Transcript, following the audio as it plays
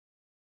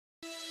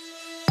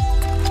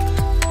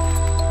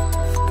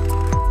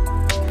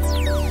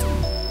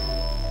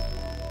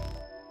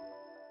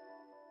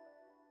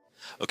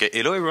Okay,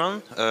 hello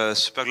everyone.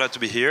 Super glad to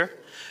be here.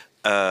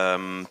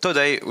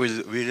 Today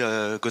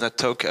we're gonna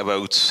talk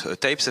about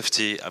type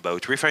safety,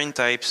 about referring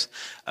types,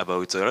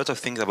 about a lot of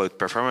things about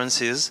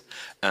performances,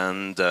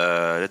 and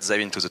let's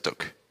dive into the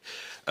talk.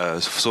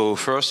 So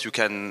first, you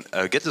can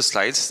get the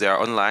slides. They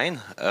are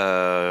online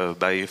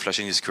by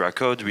flashing this QR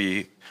code.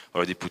 We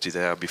already put it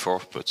there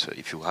before, but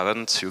if you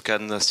haven't, you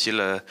can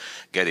still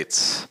get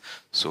it.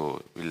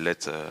 So we'll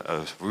let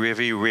a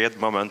very weird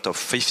moment of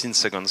 15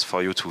 seconds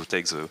for you to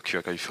take the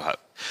QR code if you have.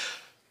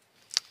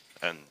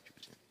 And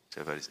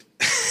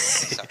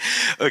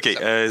okay,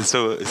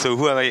 so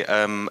who am I?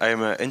 I'm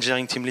an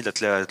engineering team lead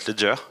at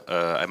Ledger.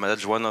 I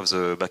manage one of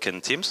the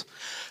backend teams.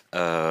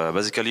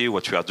 Basically,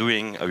 what we are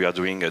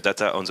doing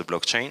data on the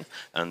blockchain,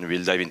 and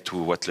we'll dive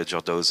into what Ledger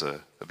does a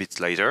bit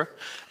later.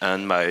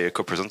 And my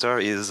co-presenter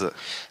is...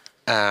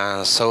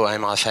 So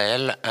I'm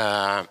Raphaël.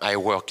 I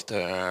worked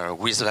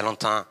with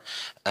Valentin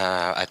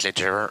at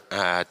Ledger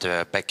at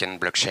the backend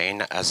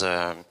blockchain as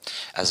a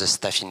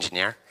staff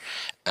engineer,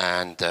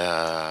 and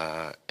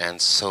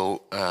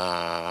so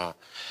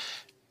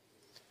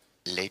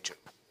Ledger.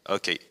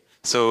 Okay.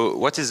 So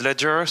what is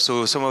Ledger?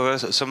 So some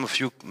of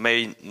you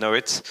may know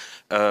it.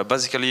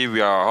 Basically, we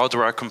are a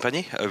hardware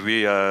company.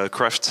 We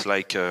craft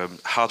like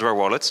hardware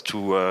wallets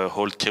to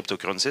hold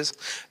cryptocurrencies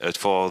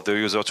for the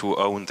user to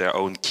own their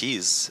own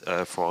keys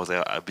for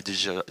their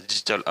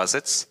digital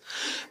assets.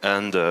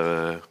 And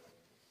we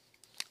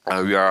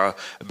are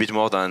a bit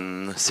more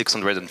than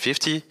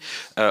 650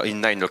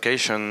 in 9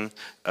 locations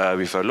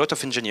with a lot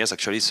of engineers.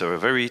 Actually, it's a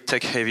very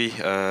tech-heavy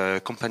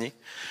company.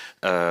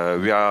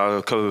 We are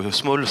a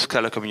small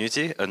Scala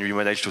community, and we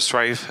manage to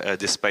thrive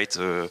despite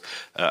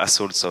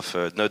assaults of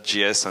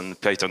Node.js and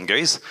Python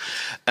guys.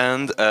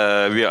 And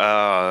we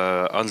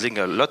are handling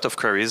a lot of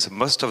queries.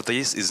 Most of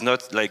this is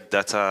not like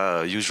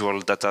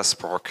usual data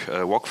Spark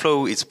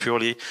workflow. It's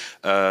purely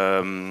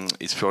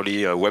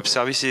web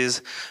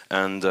services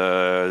and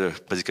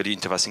basically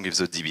interfacing with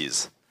the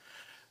DBs.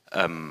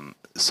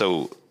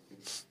 So.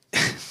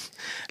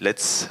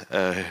 Let's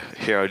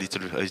hear a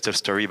little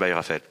story by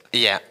Raphaël.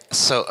 Yeah,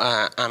 so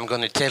I'm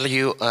going to tell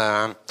you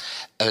a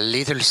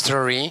little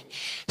story.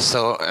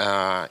 So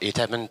it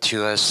happened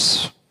to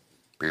us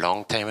a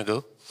long time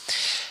ago.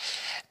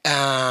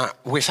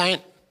 We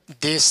find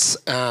this,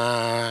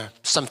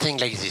 something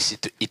like this.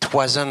 It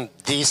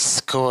wasn't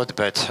this code,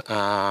 but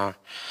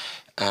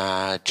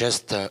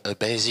just a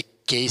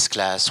basic case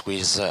class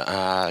with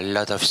a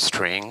lot of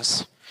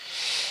strings.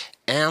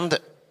 And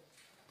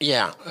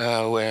yeah,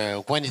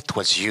 when it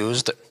was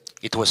used,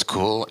 it was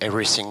cool,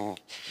 everything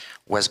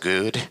was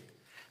good,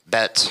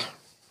 but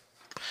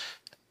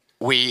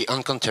we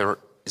encountered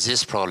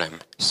this problem.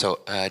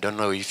 So I don't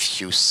know if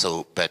you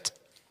saw, but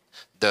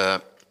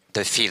the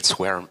fields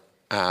were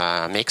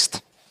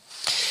mixed.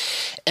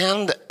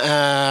 And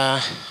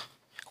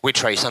we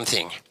tried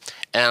something.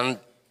 And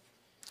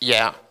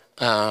yeah,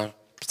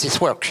 this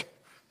worked.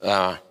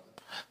 It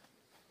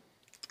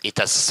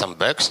has some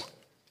bugs,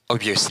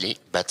 obviously,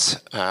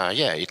 but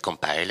yeah, it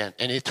compiled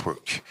and it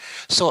worked.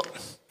 So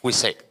we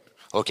say,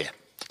 okay,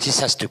 this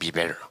has to be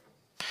better.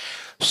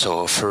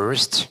 So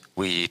first,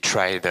 we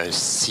try the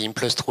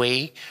simplest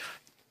way,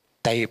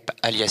 type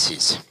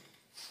aliases.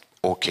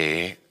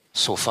 Okay,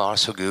 so far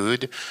so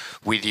good.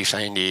 We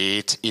defined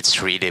it,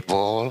 it's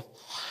readable,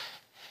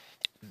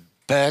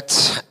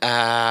 but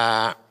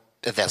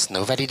there's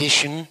no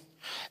validation,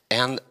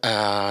 and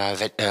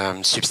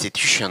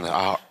substitution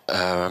are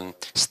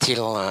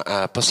still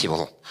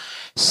possible.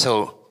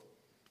 So,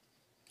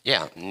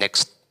 yeah,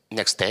 next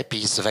step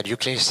is value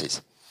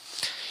classes.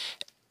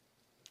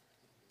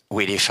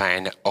 We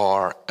define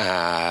our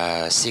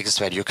 6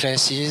 value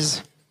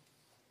classes,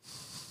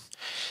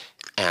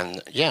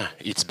 and yeah,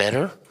 it's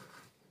better.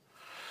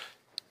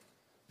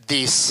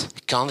 This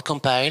can't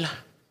compile,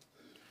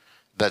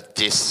 but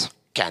this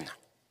can.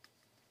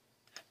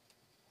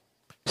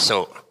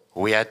 So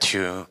we had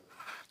to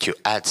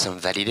add some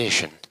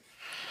validation,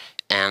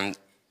 and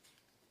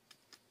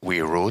we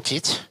wrote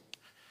it.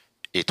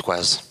 It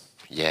was,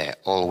 yeah,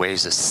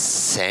 always the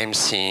same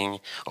thing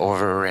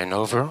over and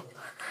over.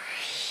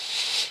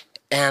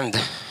 And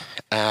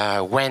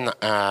when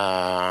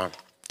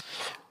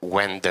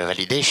the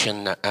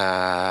validation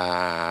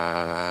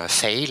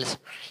failed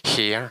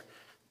here,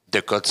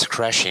 the code's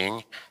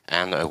crashing,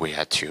 and we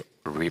had to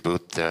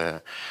reboot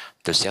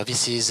the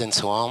services and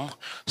so on.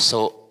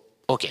 So,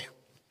 okay,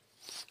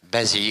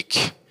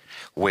 basic,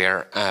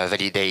 where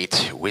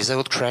validate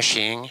without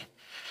crashing,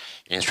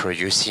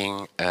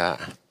 introducing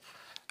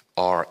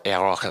our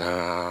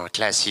error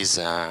classes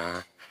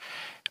and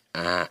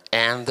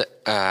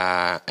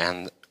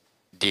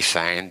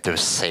define the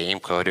same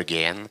code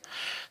again.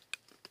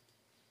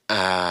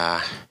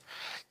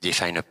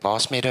 Define a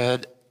parse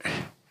method,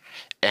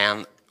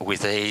 and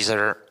with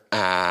either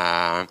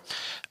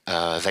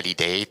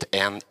validate,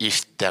 and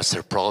if there's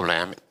a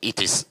problem, it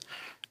is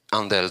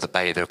handled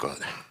by the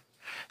code.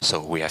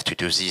 So we have to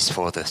do this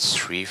for the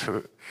 3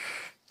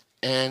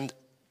 and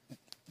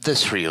the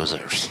 3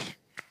 others.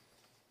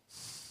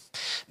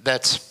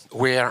 But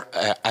we're,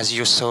 as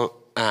you saw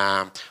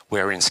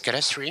we're in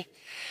Scala 3.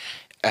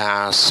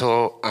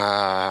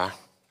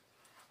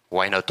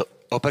 Why not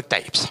opaque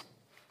types?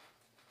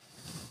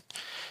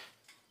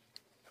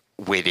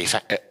 We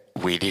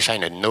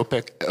define an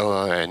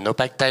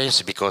opaque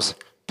types because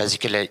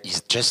basically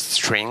it's just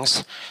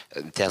strings.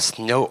 There's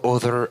no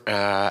other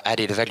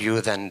added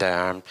value than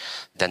the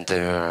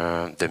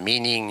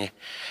meaning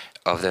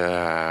of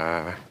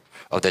the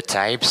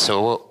type.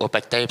 So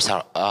opaque types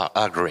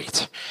are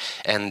great.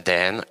 And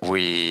then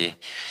we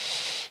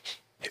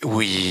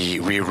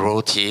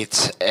wrote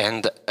it,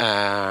 and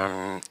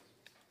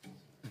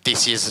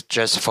this is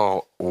just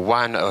for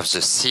one of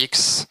the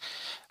 6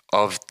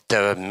 of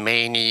the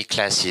many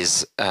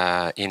classes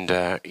in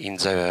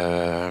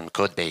the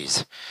code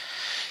base.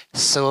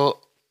 So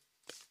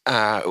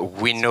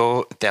we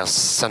know there's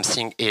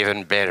something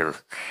even better.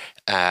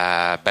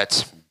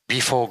 But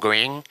before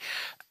going,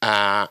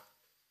 I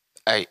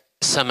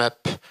sum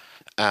up.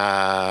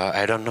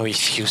 I don't know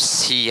if you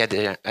see at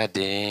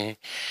the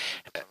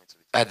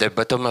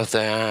bottom of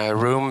the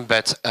room,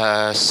 but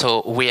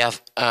so we have.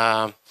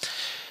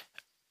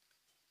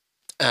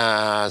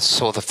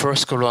 So the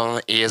first column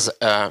is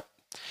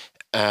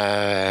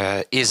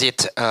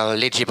it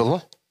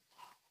legible?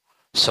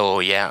 So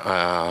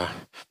yeah,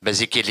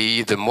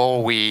 basically the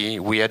more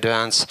we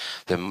advance,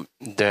 the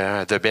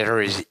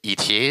better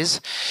it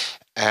is.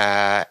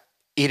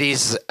 It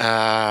is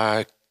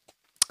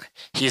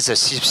here's a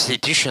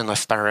substitution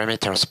of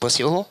parameters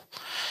possible.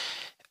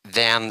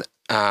 Then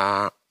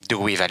do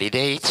we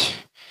validate?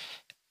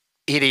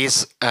 It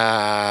is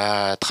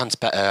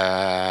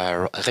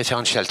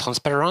referential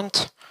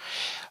transparent,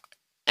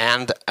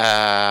 and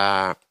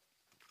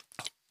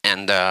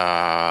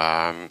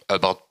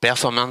about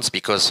performance,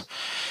 because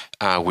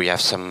we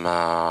have some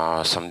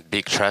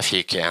big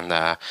traffic,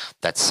 and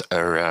that's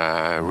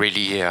a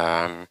really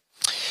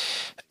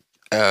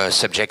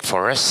subject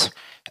for us.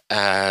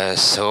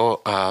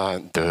 So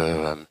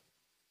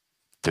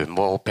the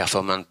more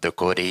performant the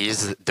code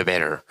is, the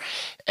better.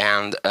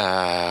 And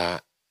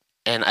at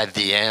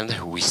the end,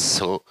 we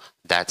saw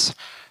that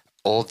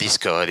all this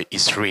code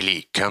is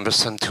really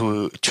cumbersome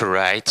to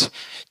write,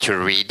 to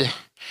read,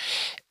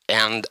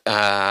 and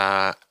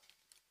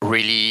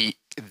really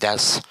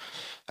there's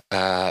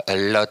a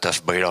lot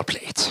of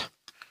boilerplate.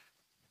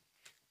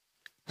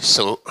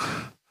 So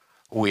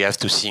we have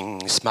to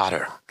think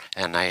smarter.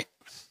 And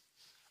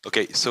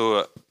Okay,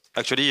 so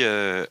actually,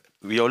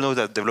 we all know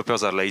that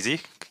developers are lazy,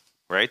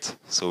 right?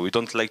 So we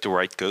don't like to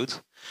write code.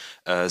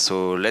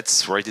 So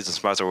let's write it a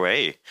smarter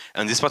way.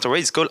 And this smarter way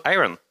is called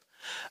Iron.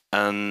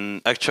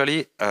 And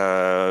actually,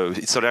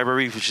 it's a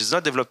library which is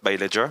not developed by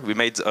Ledger. We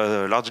made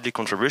a largely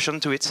contribution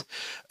to it,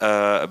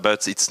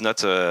 but it's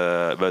not.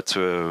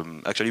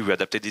 Actually, we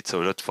adapted it a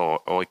lot for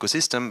our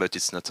ecosystem, but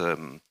it's not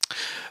our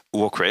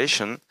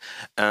creation.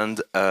 And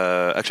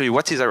actually,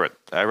 what is Iron?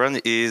 Iron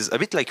is a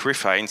bit like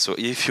Refine. So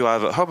if you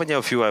have, how many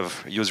of you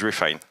have used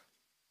Refine?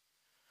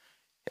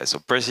 Yeah, so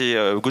pretty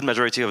good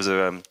majority of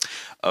the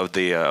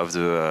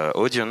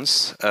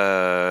audience.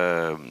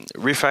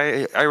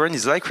 Iron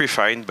is like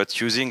Refine, but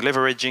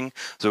leveraging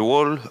the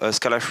whole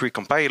Scala 3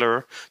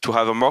 compiler to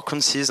have a more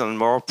concise and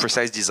more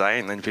precise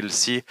design, and we'll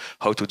see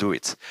how to do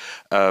it.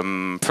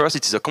 First,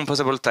 it is a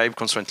composable type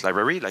constraint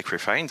library, like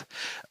Refine.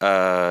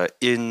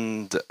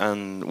 And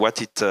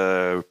what it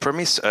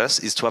promises us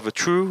is to have a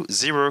true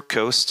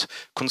zero-cost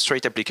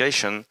constraint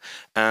application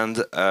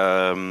and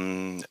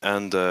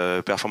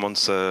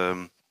performance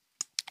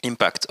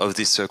impact of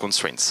these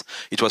constraints.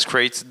 It was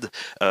created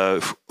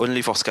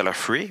only for Scala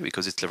 3,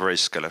 because it leverages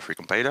Scala 3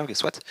 compiler,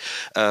 guess what?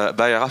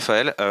 By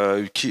Raphaël,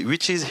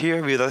 which is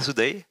here with us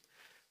today.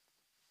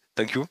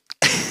 Thank you.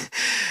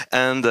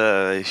 And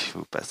if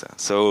you pass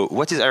that. So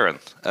what is Iron?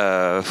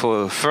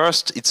 For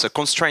first, it's a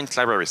constraint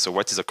library. So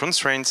what is a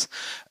constraint?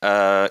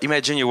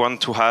 Imagine you want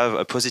to have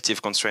a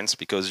positive constraint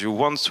because you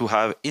want to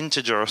have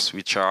integers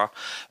which are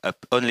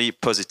only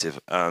positive.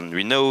 And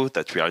we know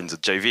that we are in the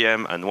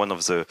JVM, and one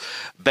of the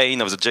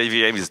bane of the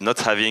JVM is not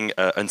having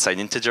an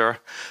unsigned integer.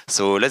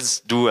 So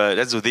let's do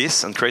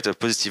this and create a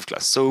positive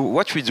class. So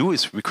what we do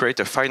is we create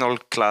a final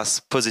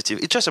class positive.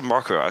 It's just a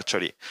marker,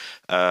 actually.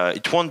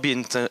 It won't be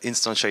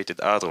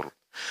instantiated at all.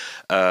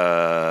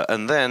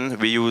 And then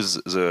we use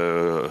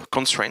the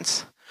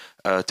constraints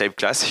type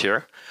class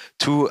here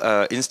to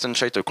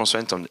instantiate a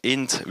constraint on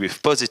int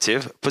with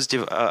positive.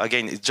 Positive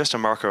again, it's just a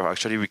marker.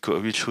 Actually, we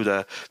could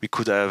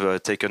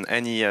have taken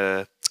any.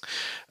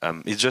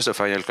 It's just a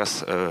final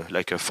class,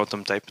 like a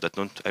phantom type.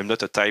 I'm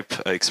not a type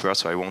expert,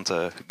 so I won't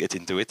get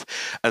into it.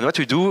 And what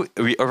we do,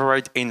 we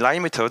override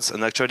inline methods,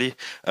 and actually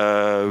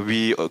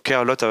we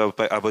care a lot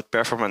about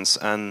performance.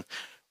 And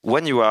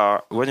when you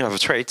have a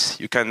trait,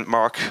 you can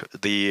mark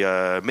the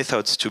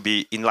methods to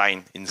be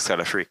inline in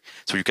Scala 3.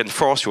 So you can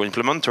force your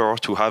implementer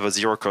to have a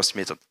zero-cost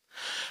method.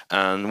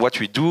 And what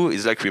we do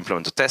is like we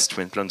implement a test,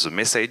 we implement the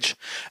message,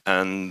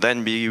 and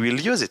then we will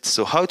use it.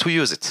 So how to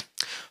use it?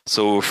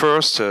 So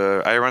first,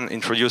 Iron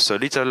introduced a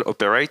little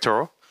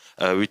operator,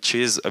 which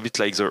is a bit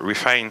like the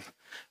refine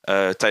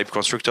type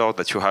constructor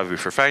that you have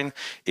with refine.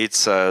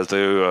 It's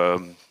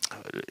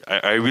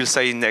I will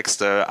say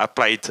next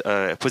applied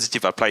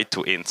positive applied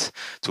to int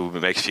to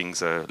make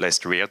things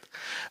less weird.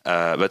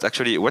 But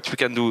actually, what we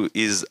can do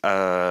is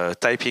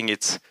typing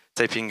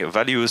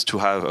values to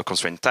have a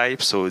constraint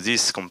type. So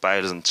this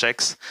compiles and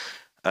checks.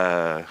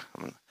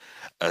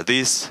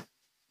 This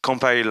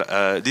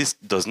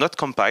does not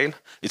compile.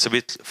 It's a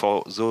bit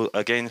for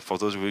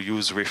those who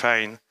use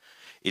refine.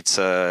 It's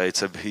like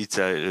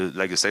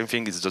the same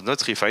thing. It does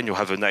not refine. You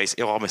have a nice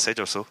error message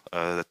also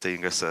that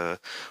telling us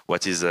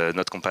what is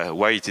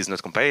why it is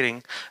not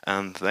compiling,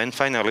 and then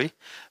finally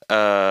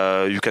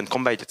you can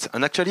combine it.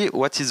 And actually,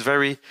 what is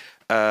very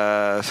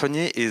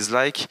funny is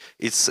like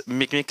it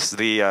mimics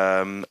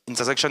the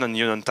intersection and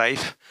union type.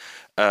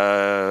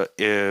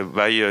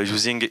 By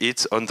using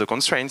it on the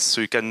constraints,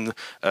 so you can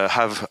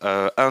have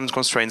and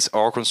constraints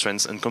or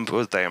constraints and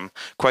compose them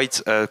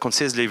quite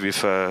concisely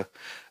with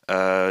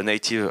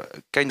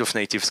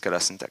native Scala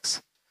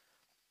syntax.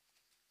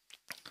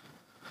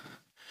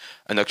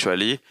 And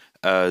actually,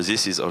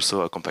 this is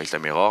also a compile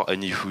time error.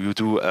 And if you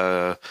do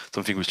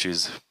something which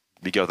is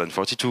bigger than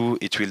 42,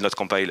 it will not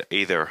compile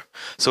either.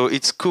 So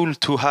it's cool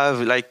to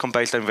have like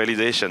compile time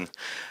validation.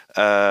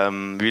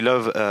 We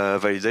love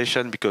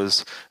validation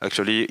because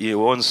actually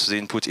once the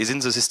input is in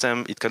the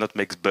system, it cannot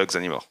make bugs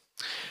anymore.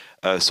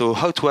 So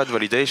how to add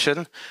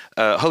validation,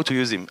 how to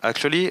use them.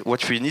 Actually,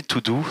 what we need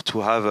to do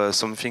to have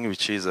something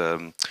which is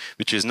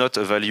not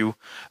a value,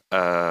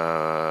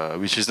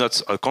 which is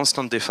not a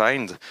constant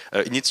defined,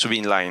 it needs to be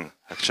in line,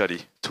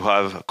 actually, to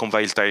have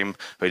compile time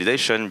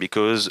validation,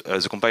 because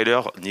the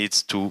compiler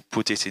needs to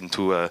put it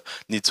into,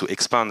 needs to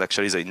expand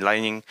actually the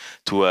inlining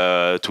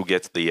to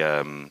get the,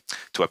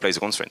 to apply the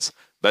constraints.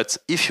 But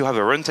if you have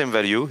a runtime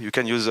value, you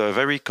can use a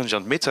very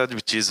conjugate method,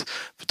 which is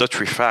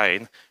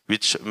 .refine,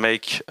 which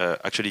which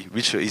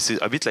is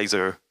a bit like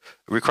the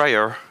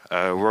require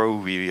row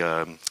we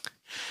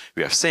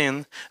have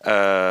seen,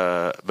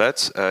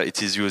 but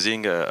it is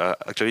using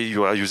actually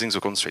you are using the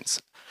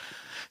constraints,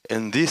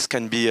 and this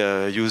can be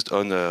used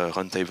on a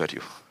runtime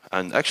value.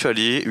 And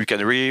actually, we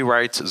can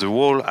rewrite the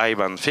whole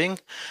IBAN thing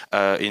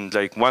in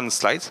like one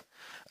slide,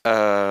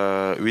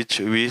 which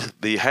with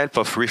the help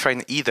of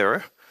refine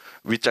either,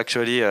 which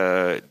actually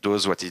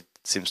does what it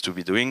seems to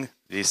be doing.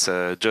 This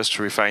just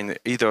refine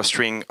either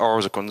string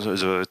or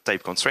the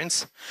type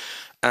constraints,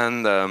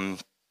 and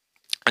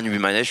we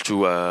managed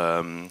to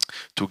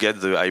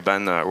get the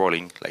IBAN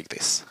rolling like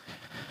this.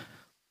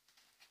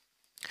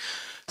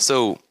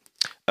 So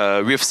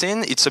we have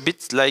seen it's a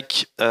bit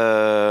like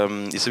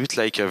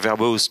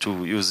verbose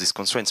to use these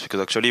constraints, because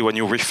actually when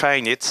you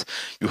refine it,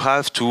 you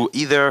have to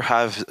either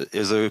have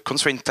the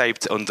constraint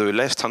typed on the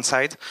left hand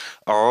side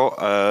or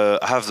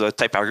have the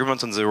type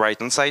argument on the right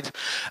hand side.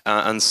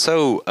 And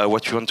so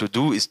what you want to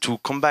do is to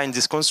combine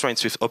these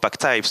constraints with opaque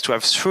types to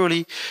have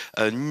truly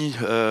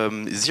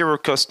zero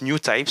cost new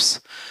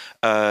types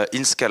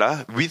in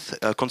Scala with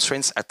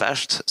constraints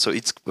attached. So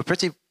it's a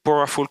pretty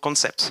powerful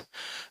concept.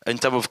 In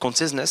terms of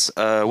conciseness,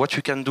 what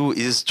you can do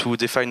is to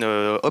define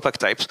opaque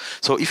types.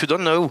 So if you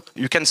don't know,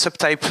 you can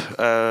subtype.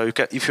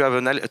 If you have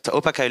an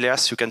opaque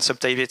alias, you can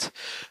subtype it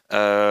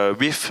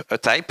with a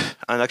type.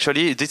 And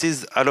actually, this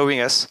is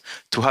allowing us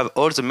to have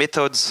all the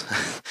methods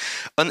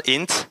on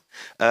int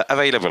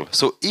available.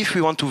 So if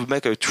we want to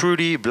make a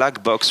truly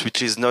black box,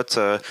 which is not,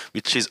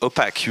 which is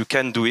opaque, you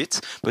can do it.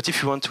 But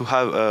if you want to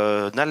have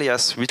an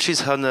alias, which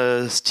is on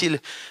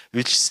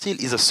which still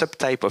is a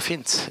subtype of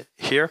int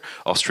here,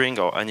 or string,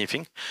 or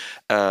anything,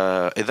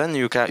 then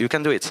you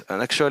can do it.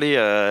 And actually,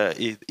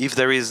 if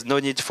there is no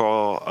need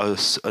for a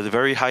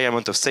very high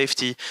amount of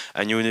safety,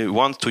 and you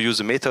want to use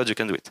a method, you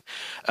can do it.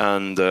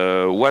 And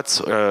what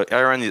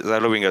Aaron is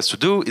allowing us to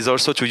do is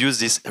also to use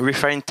this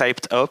refine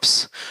typed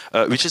ops,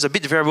 which is a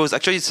bit verbose.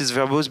 Actually, it is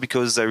verbose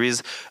because there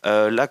is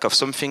a lack of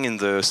something in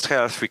the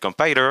Scala 3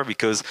 compiler,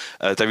 because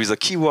there is a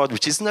keyword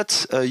which is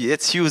not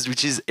yet used,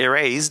 which is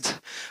erased.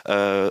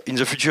 In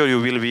the future, you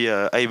will be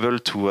able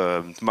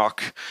to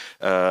mark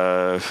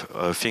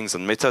things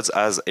and methods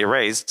as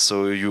erased,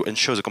 so you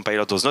ensure the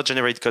compiler does not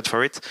generate code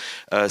for it.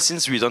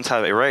 Since we don't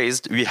have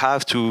erased, we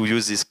have to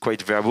use this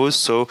quite verbose,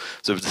 so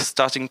the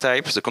starting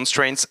type, the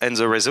constraints, and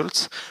the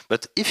results.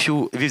 But if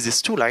you, with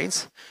these two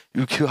lines,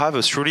 you have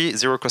a truly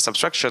zero-cost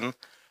abstraction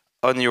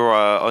on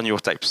your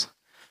types,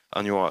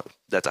 on your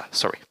data,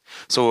 sorry.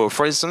 So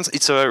for instance,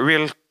 it's a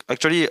real,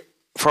 actually,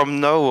 from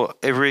now,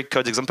 every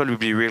code example will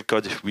be real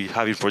code we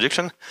have in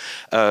production.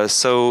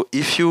 So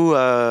if you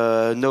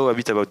know a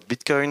bit about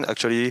Bitcoin,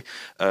 actually,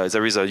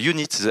 there is a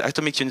unit, the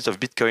atomic unit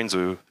of Bitcoin,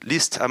 the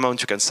least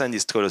amount you can send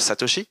is called a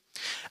Satoshi.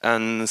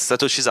 And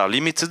Satoshis are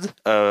limited,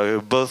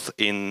 both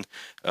in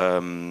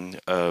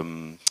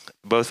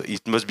both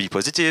it must be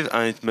positive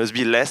and it must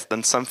be less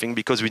than something,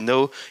 because we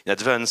know in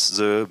advance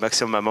the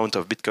maximum amount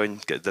of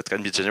Bitcoin that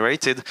can be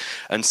generated.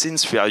 And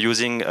since we are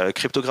using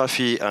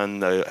cryptography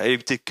and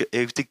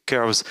elliptic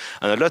curves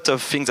and a lot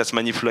of things that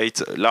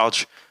manipulate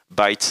large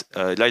byte,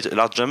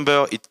 large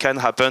number, it can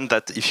happen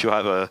that if you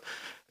have a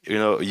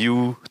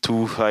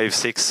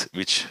U256,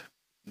 which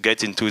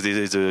get into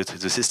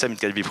the system, it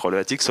can be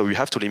problematic, so we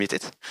have to limit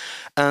it.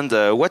 And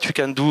what we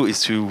can do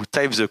is to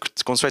type the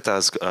constraint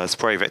as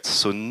private,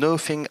 so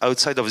nothing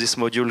outside of this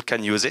module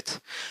can use it.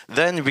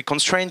 Then we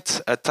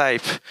constraint a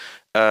type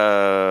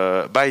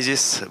by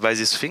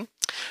this thing,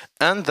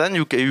 and then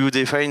you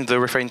define the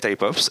referring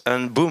type ops,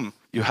 and boom,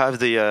 you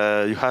have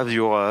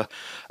your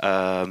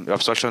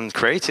abstraction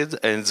created,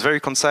 and it's very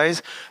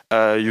concise.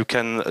 You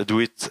can do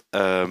it.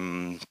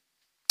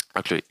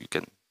 Actually, you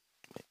can.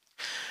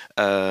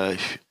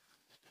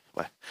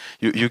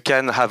 You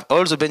can have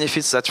all the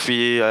benefits that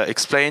we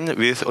explain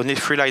with only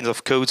 3 lines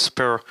of codes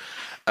per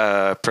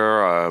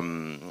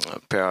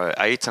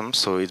item.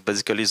 So it's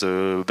basically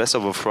the best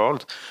of both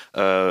worlds.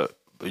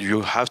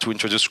 You have to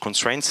introduce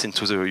constraints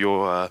into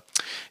your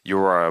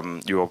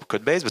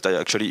code base, but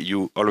actually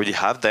you already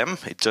have them.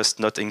 It's just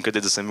not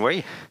encoded the same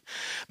way.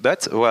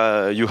 But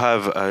you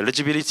have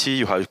legibility,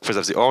 you have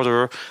preserve the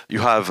order, you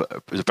have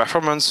the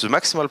performance, the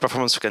maximal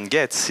performance you can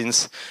get,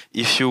 since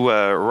if you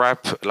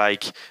wrap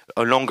like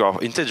a longer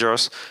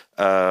integers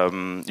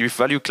with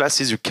value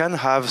classes, you can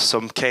have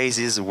some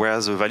cases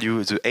where the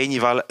value, the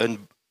any-val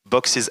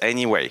boxes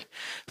anyway.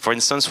 For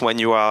instance, when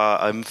you are,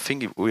 I'm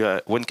thinking,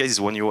 one case is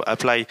when you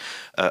apply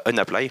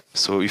unapply.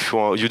 So if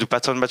you do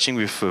pattern matching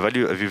with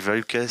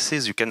value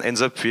classes, you can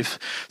end up with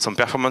some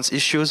performance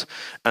issues,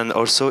 and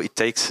also it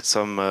takes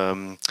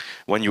some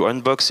when you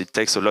unbox, it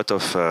takes a lot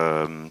of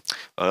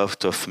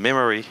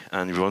memory,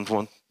 and you don't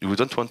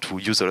want to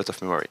use a lot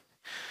of memory.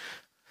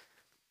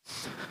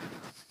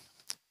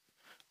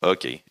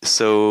 Okay,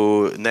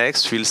 so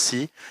next we'll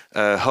see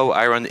how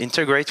Iron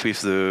integrates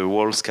with the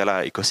whole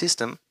Scala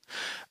ecosystem.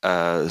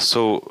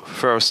 So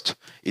first,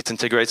 it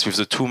integrates with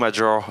the 2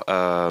 major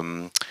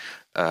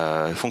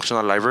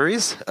functional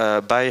libraries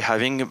by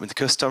having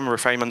custom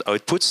refinement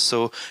outputs.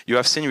 So you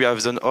have seen we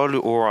have done all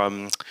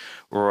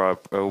our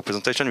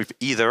presentation with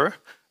either,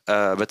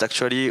 but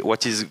actually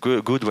what is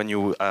good when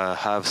you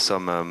have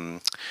some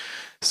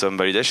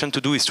validation to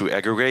do is to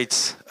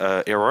aggregate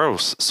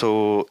errors.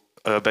 So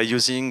by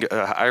using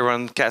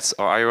Iron Cats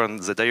or Iron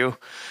ZIO,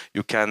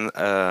 you can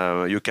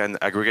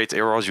aggregate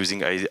errors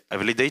using a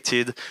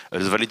validated the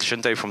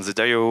validation type from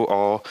ZIO,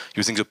 or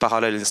using the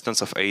parallel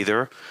instance of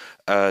either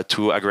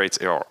to aggregate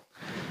error.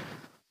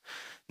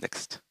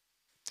 Next.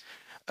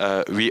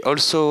 We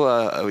also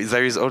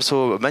there is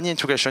also many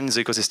integration in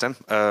the ecosystem.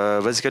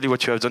 Basically,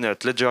 what you have done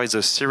at Ledger is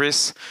the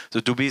Cirrus,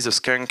 the Doobie, the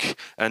Skunk,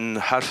 and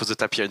half of the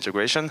Tapir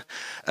integration.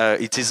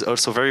 It is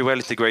also very well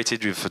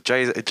integrated with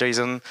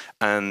JSON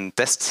and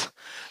tests,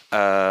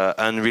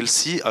 and we'll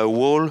see a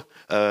whole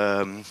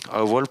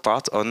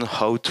part on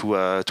how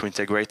to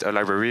integrate a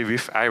library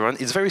with Iron.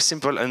 It's very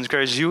simple, and I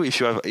encourage you,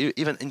 if you have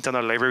even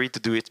internal library, to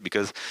do it,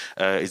 because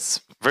it's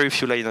very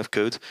few lines of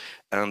code,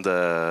 and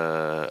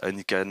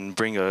it can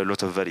bring a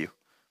lot of value.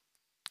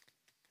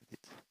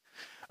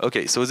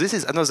 Okay, so this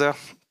is another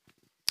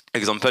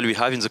example we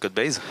have in the code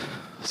base.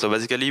 So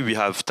basically we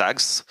have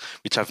tags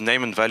which have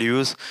name and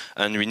values,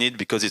 and we need,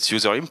 because it's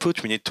user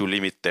input, we need to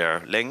limit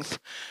their length.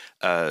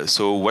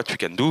 So what we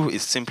can do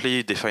is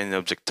simply define an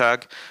object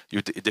tag.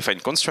 You define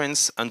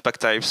constraints, unpack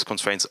types,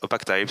 constraints,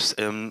 opaque types.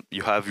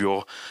 You have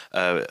your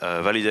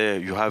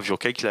you have your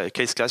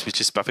case class,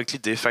 which is perfectly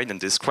defined and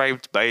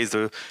described by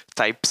the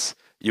types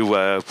you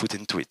put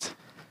into it.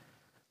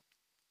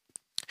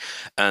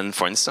 And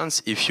for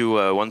instance, if you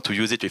want to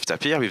use it with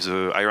Tapir, with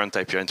the Iron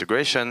Tapir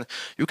integration,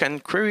 you can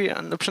query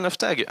an option of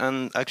tag.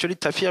 And actually,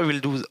 Tapir will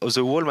do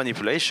the whole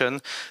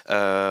manipulation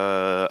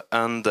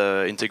and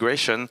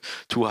integration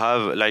to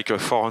have like a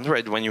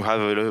 400 when you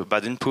have a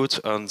bad input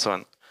and so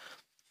on.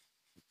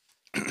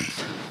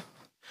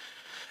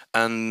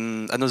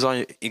 And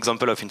another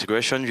example of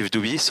integration with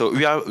Doobie. So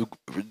we are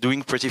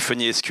doing pretty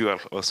funny SQL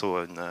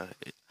also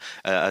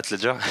at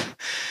Ledger.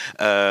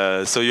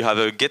 So you have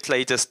a get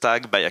latest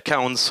tag by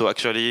account. So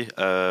actually,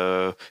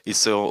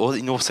 it's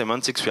in our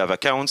semantics, we have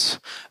accounts.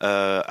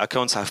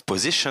 Accounts have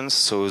positions.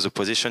 So the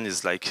position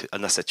is like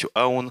an asset you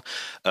own.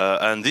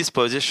 And this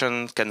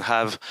position can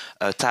have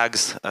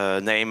tags,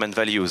 name, and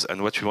values.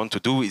 And what we want to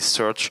do is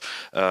search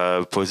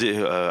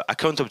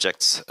account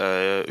objects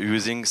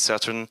using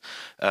certain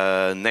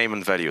name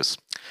and values.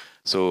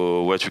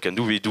 So what we can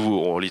do, we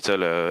do our little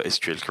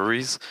SQL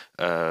queries.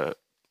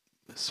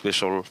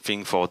 Special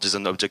thing for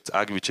JSON object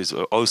tag, which is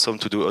awesome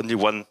to do only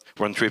one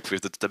trip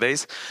with the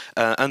database.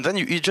 And then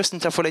you just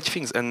interpolate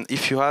things. And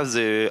if you have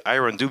the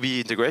Iron Doobie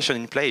integration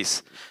in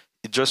place,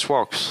 it just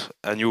works.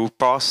 And you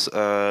parse,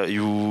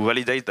 you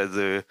validate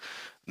that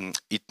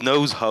it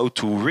knows how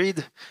to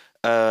read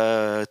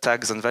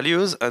tags and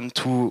values and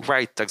to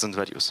write tags and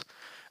values.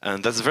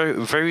 And that's very,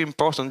 very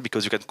important,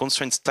 because you can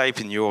constraint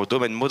type in your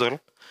domain model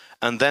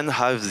and then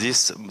have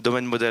this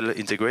domain model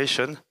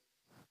integration,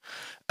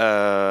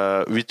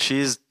 which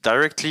is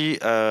directly,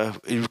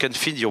 you can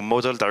feed your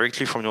model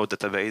directly from your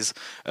database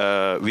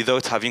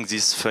without having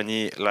these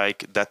funny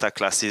like data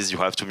classes you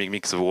have to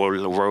mix the whole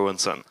row and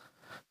so on.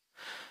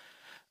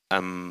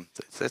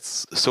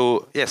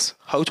 So yes,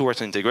 how to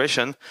write an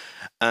integration,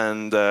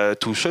 and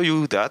to show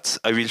you that,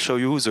 I will show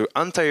you the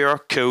entire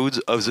code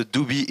of the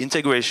Doobie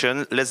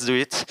integration. Let's do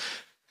it.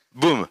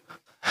 Boom.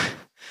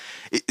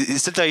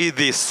 It's literally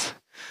this.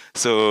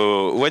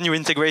 So when you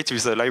integrate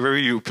with a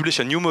library, you publish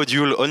a new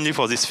module only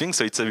for this thing.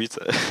 So it's a bit,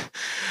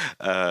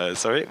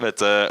 sorry, but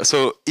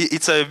so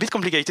it's a bit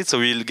complicated. So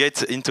we'll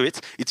get into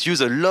it. It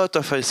uses a lot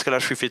of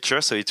Scala 3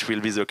 features, so it will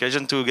be the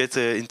occasion to get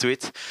into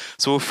it.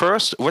 So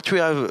first, what we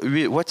have,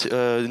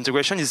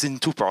 integration is in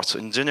two parts.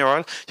 In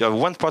general, you have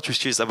one part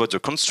which is about the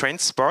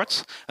constraints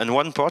part, and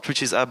one part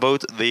which is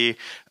about the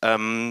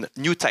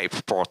new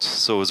type part.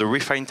 So the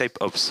refined type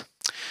ops.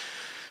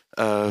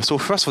 So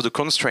first for the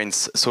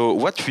constraints. So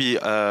what we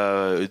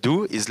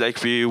do is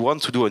like we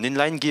want to do an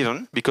inline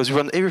given because we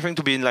want everything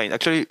to be inline.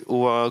 Actually,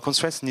 our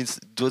constraints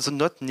does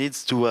not need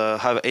to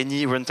have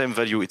any runtime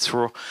value. It's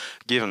raw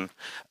given.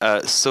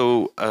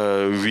 So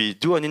we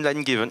do an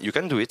inline given. You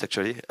can do it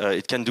actually.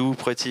 It can do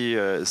pretty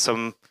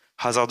some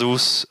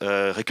hazardous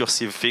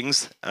recursive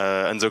things,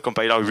 and the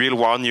compiler will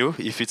warn you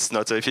if it's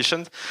not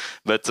efficient.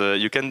 But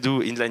you can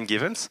do inline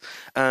givens,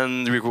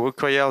 and we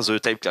require the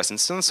type class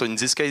instance. So in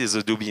this case, it's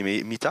a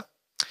Doobie meta.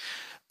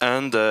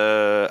 And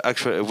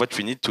actually, what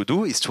we need to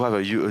do is to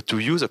have to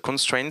use a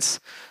constraints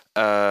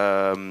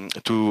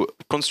to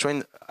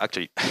constrain.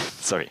 Actually,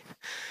 sorry.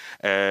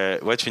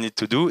 What we need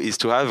to do is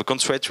to have a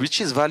constraint which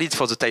is valid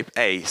for the type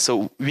A.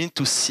 So we need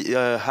to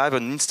have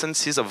an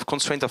instances of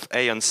constraint of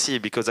A and C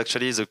because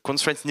actually the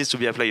constraint needs to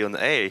be applied on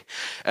A.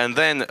 And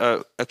then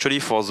actually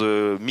for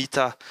the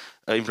meta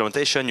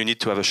implementation, you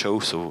need to have a show.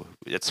 So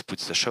let's put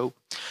the show.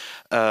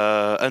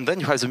 And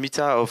then you have the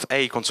meta of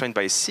A constrained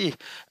by C,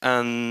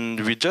 and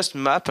we just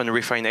map and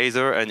refine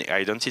either an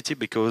identity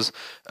because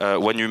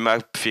when you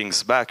map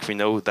things back, we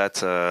know that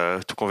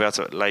to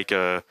convert like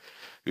A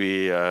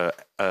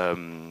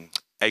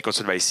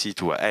constrained by C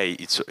to A,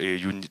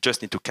 you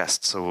just need to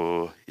cast,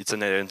 so it's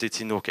an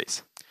identity in no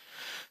case.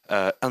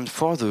 And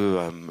for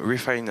the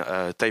refine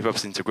type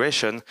ops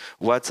integration,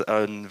 what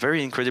a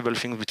very incredible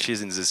thing which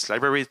is in this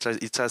library,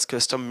 it has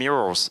custom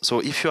mirrors. So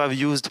if you have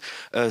used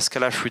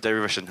Scala 3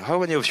 derivation, how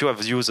many of you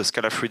have used the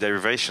Scala 3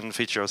 derivation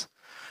features?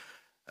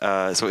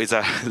 So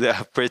they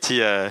are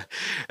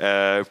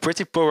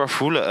pretty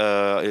powerful,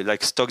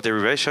 like stock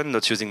derivation,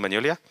 not using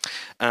Magnolia,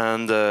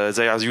 and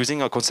they are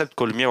using a concept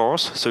called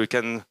mirrors. So you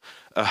can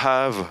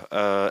have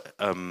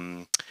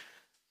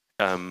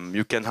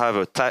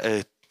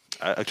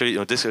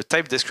actually this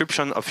type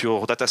description of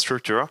your data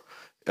structure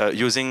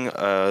using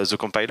the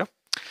compiler.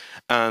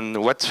 And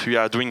what we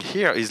are doing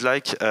here is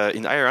like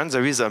in Iron,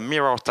 there is a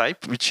mirror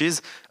type, which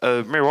is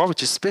a mirror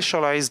which is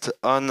specialized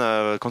on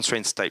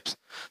constraints types.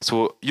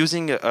 So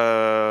using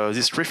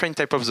this refined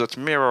type of that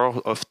mirror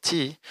of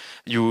T,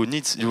 your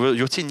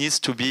T needs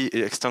to be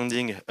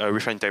extending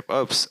refined type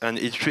ops, and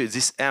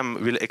this M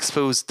will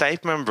expose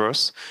type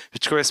members,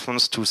 which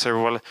corresponds to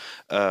several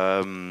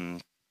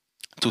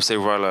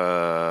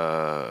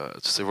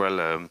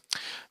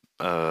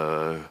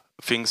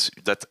things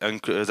that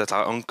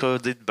are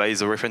encoded by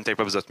the reference type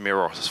of that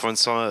mirror. For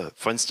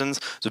instance,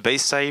 the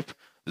base type,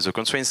 the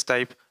constraints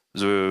type,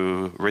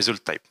 the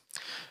result type.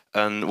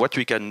 And what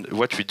we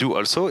do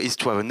also is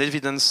to have an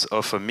evidence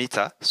of a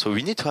meta. So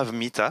we need to have a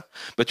meta,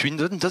 but we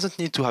doesn't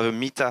need to have a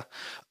meta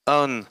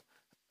on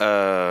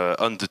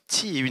the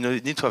T. We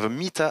need to have a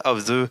meta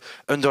of the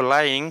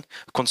underlying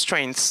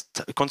constraints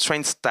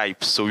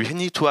type. So we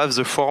need to have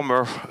the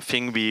former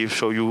thing we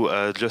show you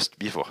just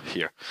before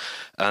here.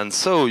 And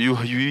so you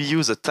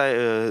use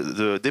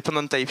the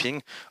dependent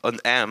typing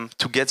on M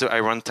to get the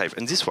iron type,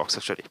 and this works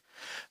actually.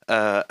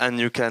 And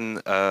you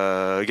can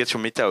get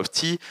your meta of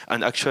T,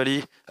 and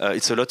actually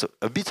it's a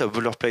bit of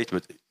boilerplate,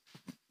 but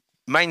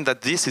mind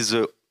that this is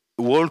a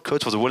whole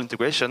code for the whole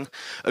integration.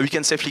 We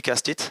can safely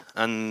cast it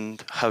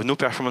and have no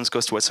performance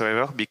cost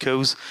whatsoever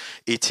because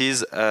it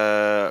is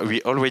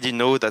we already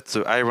know that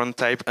the iron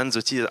type and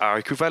the T are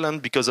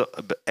equivalent because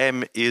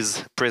M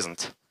is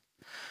present.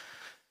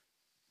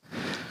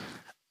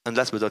 And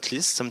last but not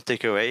least, some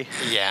takeaway.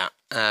 Yeah.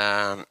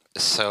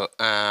 So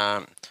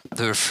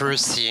the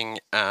first thing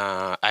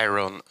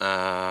Iron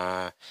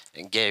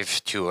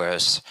gave to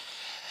us,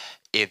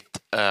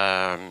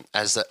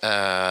 as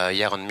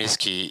Yaron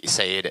Miski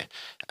said,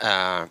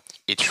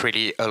 it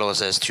really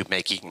allows us to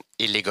making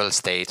illegal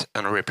state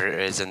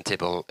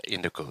unrepresentable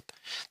in the code.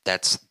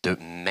 That's the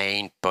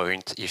main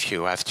point. If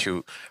you have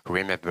to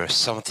remember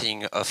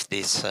something of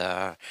this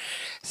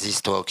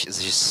this talk,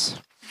 this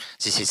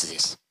is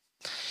this.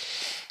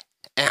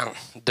 And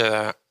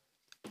the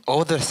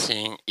other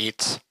thing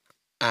is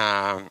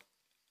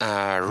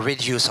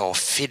reduce our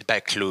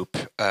feedback loop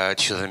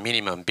to the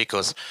minimum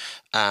because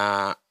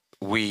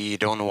we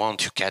don't want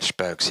to catch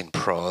bugs in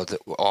prod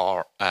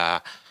or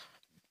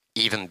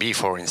even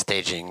before in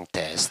staging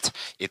test.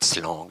 It's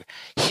long.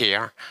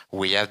 Here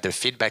we have the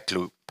feedback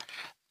loop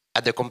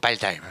at the compile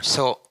time.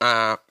 So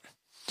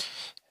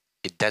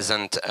it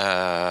doesn't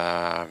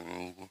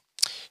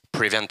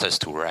prevent us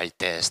to write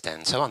tests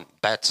and so on,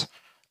 but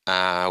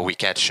we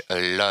catch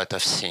a lot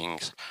of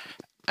things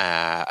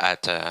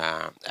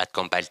at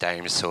compile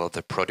time, so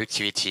the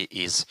productivity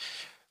is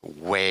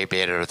way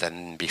better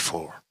than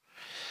before.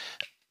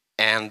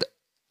 And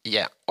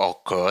yeah, our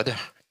code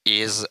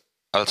is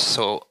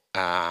also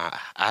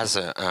has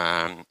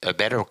a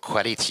better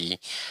quality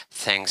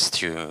thanks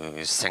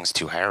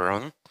to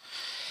Aaron.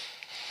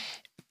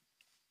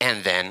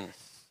 And then,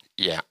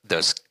 yeah,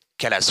 the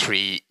Scala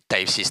 3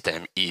 type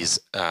system is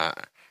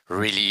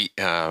really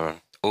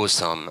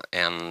awesome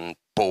and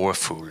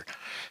powerful.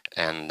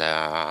 And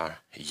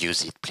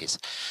use it, please.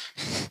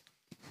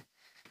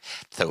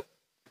 So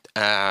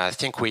I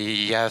think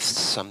we have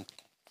some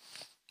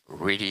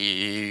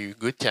really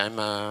good time.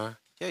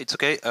 Yeah, it's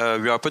okay.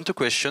 We are open to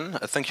question.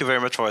 Thank you very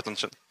much for your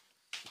attention.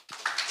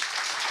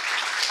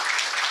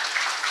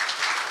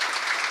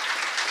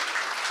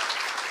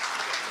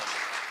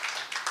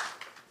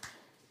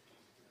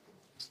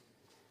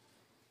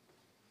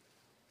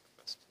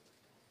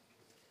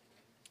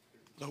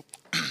 Hello.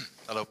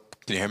 Hello.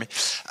 Can you hear me?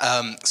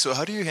 So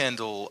how do you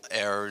handle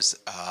errors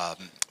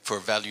for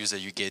values that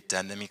you get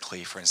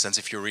dynamically? For instance,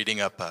 if you're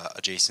reading up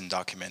a JSON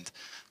document,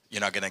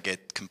 you're not going to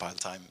get compile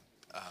time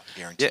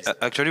guarantees. Yeah,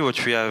 actually,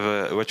 what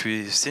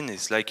we've seen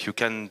is like you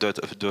can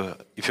if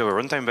you have a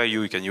runtime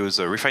value, you can use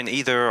refine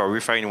either or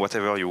refine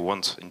whatever you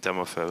want in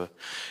terms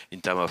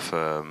of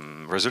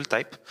result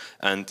type,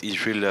 and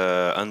it will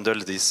handle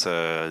this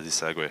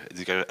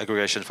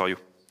aggregation for you.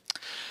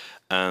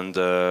 And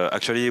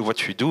actually,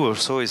 what we do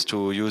also is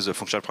to use a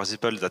functional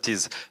principle that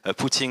is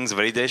putting the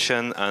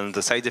validation and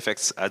the side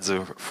effects at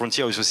the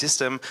frontier of the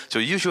system. So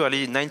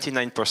usually,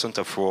 99%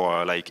 of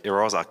our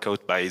errors are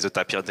caught by the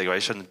type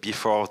integration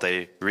before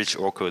they reach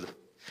our code,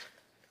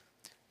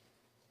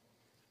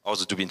 or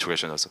the to-be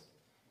integration also.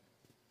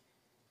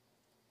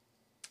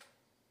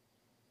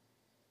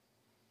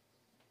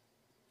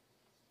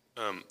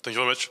 Thank you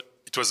very much.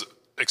 It was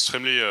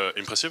extremely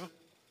impressive.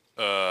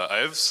 I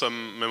have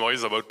some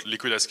memories about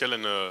liquid Haskell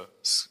and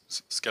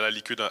Scala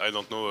liquid, I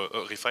don't know,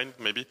 refine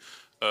maybe.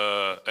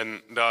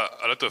 And there are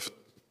a lot of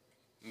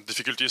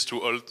difficulties to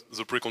hold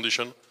the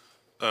precondition.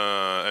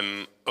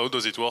 And how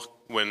does it work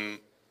when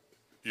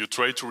you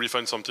try to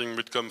refine something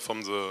that comes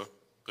from the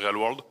real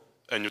world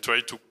and you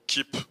try to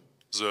keep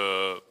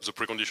the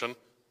precondition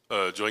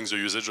during the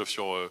usage of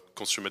your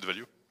consumed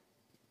value?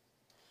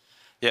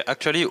 Yeah,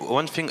 actually,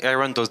 one thing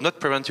Aaron does not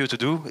prevent you to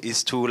do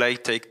is to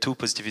take two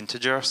positive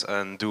integers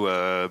and do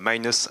a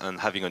minus and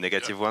having a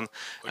negative one,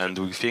 and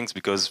do things,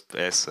 because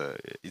yes,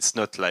 it's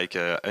not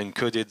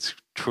encoded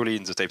truly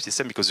in the type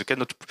system, because you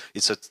cannot.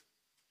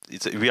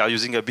 We are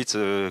using a bit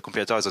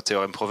comparator as a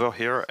theorem prover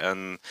here,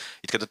 and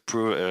it cannot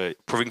prove.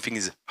 Proving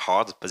things is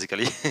hard,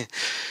 basically.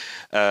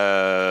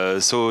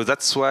 So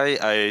that's why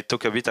I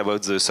talk a bit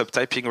about the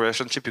subtyping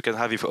relationship you can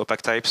have with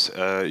opaque types.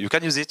 You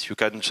can use it, you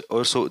can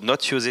also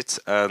not use it,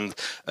 and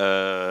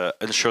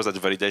ensure that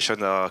the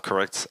validation are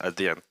correct at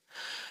the end.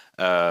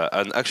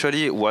 And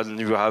actually, when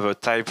you have a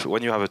type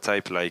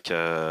like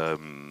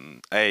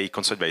A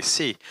constrained by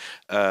C,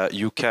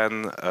 you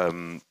can.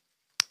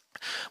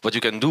 What you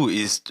can do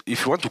is,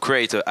 if you want to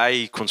create a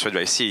I constrained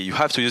by C, you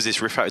have to use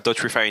this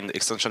 .refine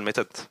extension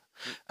method.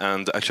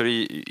 And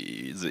actually,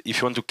 if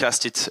you want to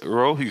cast it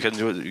raw, you can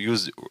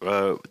use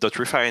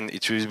 .refine.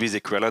 It will be the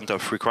equivalent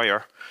of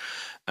require,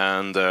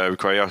 and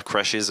require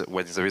crashes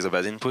when there is a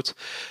bad input.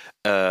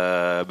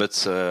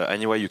 But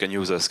anyway, you can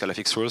use Scala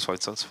fix rules, for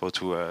instance,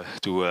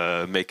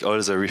 to make all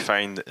the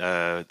refined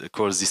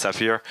calls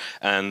disappear,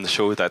 and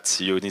show that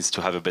you need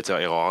to have a better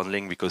error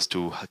handling, because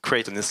to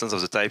create an instance of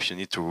the type, you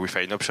need to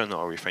refine option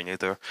or refine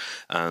header,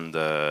 and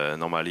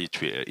normally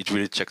it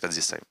will check at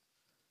this time.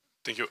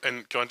 Thank you.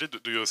 And currently,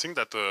 do you think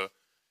that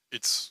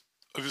it's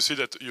obviously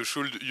that you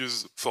should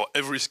use for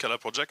every Scala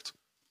project,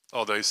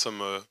 or there is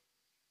some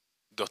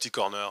dirty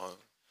corner?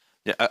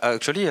 Yeah,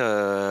 actually,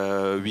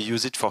 we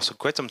use it for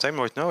quite some time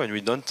right now, and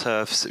we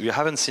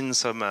haven't seen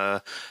some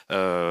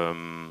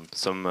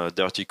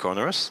dirty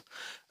corners.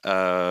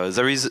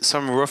 There is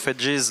some rough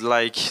edges,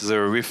 like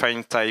the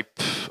refined type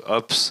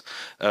ops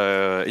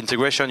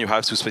integration. You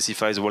have to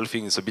specify the whole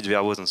thing. It's a bit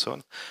verbose and so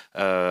on.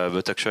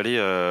 But actually,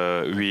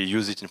 we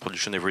use it in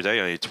production every day,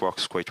 and it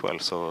works quite well.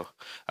 So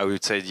I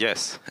would say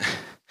yes.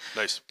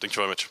 Nice. Thank you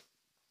very much.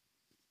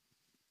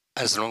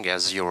 As long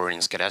as you're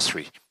in Scala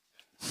 3.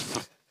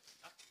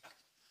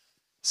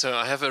 So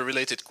I have a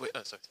related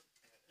question. Sorry.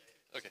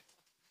 Okay.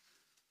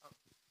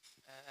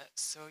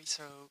 So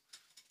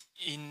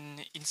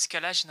in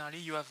Scala, generally,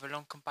 you have a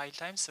long compile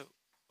time. So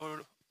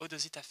how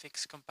does it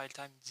affect compile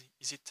time?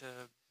 Is it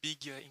a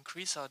big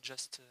increase or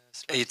just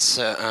slight? It's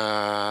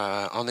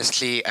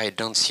honestly, I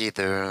don't see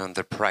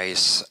the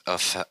price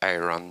of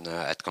iron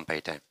at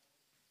compile time.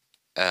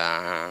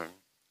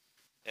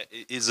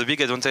 It's a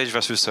big advantage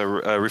versus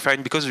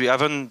Refine because we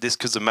haven't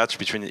discussed the match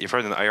between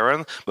Refine and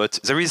Iron, but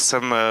there is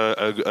some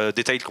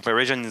detailed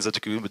comparison in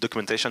the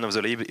documentation of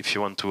the lib if you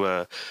want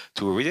to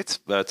read it.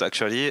 But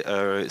actually,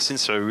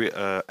 since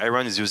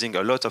Iron is using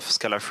a lot of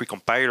Scala-free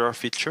compiler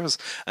features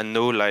and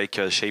no like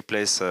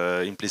shapeless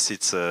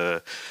implicit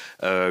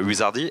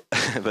wizardy,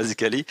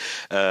 basically,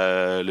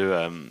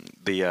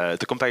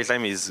 the compile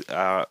time is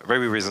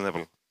very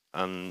reasonable.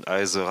 And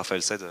as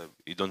Raphael said,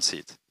 you don't see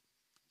it.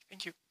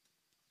 Thank you.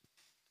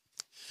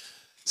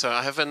 So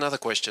I have another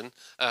question.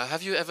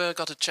 Have you ever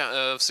got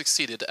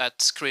succeeded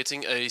at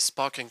creating a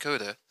Spark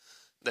encoder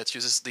that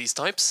uses these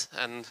types?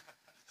 And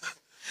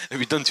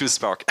we don't use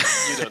Spark.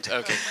 You don't.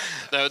 Okay.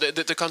 No,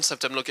 the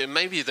concept I'm looking.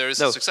 Maybe there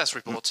is a success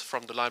report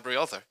from the library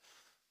author.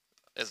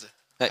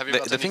 Have you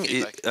got the any thing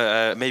feedback?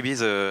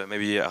 is,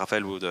 maybe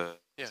Raphael would.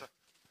 Yeah.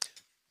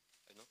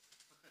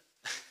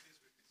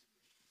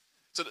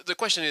 So the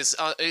question is,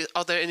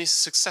 are there any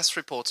success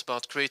reports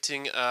about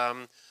creating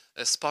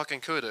Spark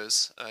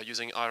encoders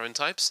using Iron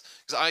types?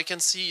 Because I can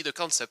see the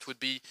concept would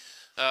be,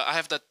 I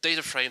have that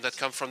data frame that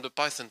come from the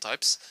Python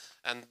types,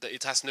 and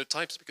it has no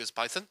types because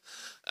Python.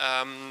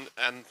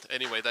 And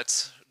anyway,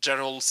 that's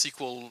general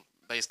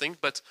SQL-based thing.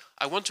 But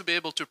I want to be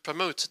able to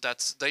promote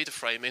that data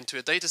frame into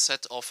a data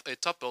set of a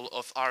tuple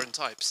of Iron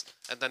types,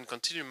 and then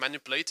continue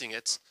manipulating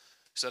it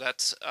so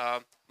that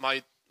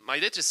my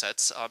data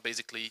sets are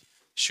basically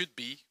should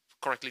be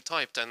correctly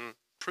typed and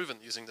proven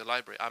using the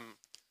library.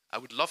 I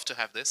would love to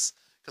have this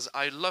because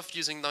I love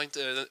using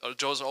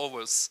George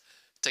Orwell's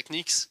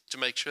techniques to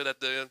make sure that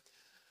the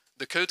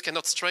code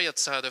cannot stray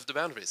outside of the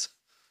boundaries.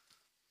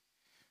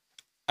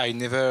 I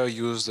never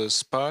used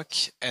Spark,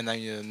 and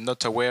I'm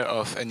not aware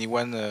of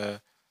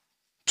anyone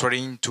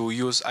trying to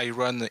use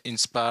Iron in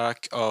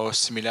Spark or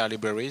similar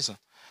libraries,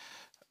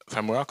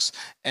 frameworks.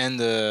 And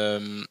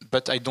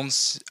but I don't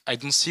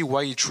see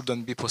why it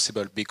shouldn't be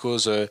possible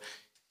because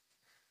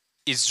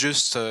it's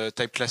just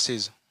type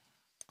classes.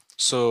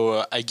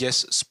 So I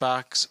guess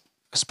Spark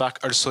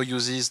also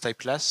uses type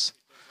class.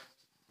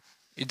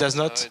 It does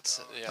not?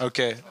 Yeah.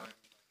 Okay.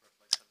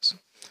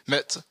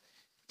 But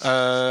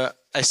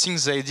I think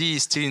the idea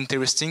is still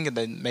interesting, and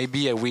then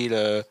maybe I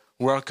will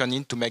work on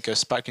it to make a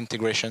Spark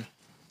integration.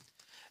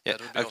 Yeah,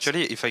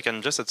 actually, if I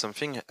can just add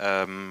something,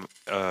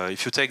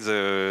 if you take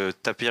the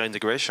Tapir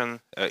integration,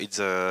 it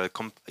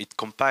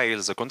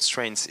compiles the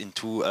constraints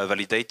into a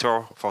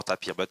validator for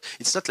Tapir, but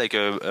it's not like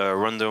a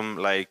random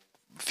like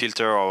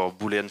filter or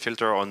Boolean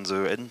filter on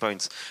the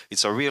endpoints.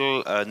 It's a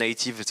real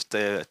native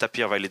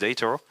Tapir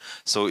validator,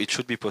 so it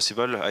should be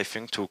possible, I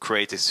think, to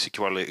create a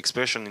SQL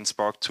expression in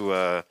Spark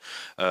to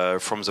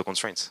from the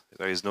constraints.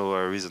 There is no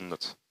reason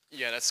not.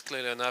 Yeah, that's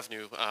clearly an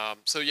avenue.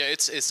 So yeah,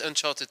 it's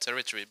uncharted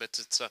territory, but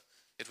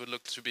it would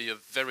look to be a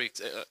very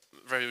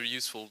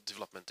useful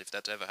development if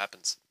that ever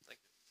happens. Thank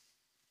you.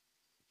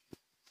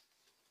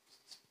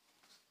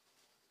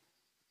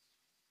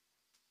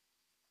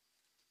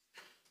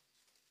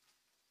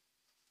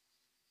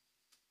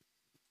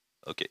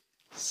 Okay,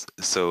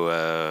 so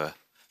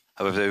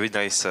have a very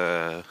nice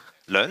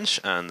lunch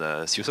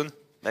and see you soon.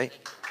 Bye.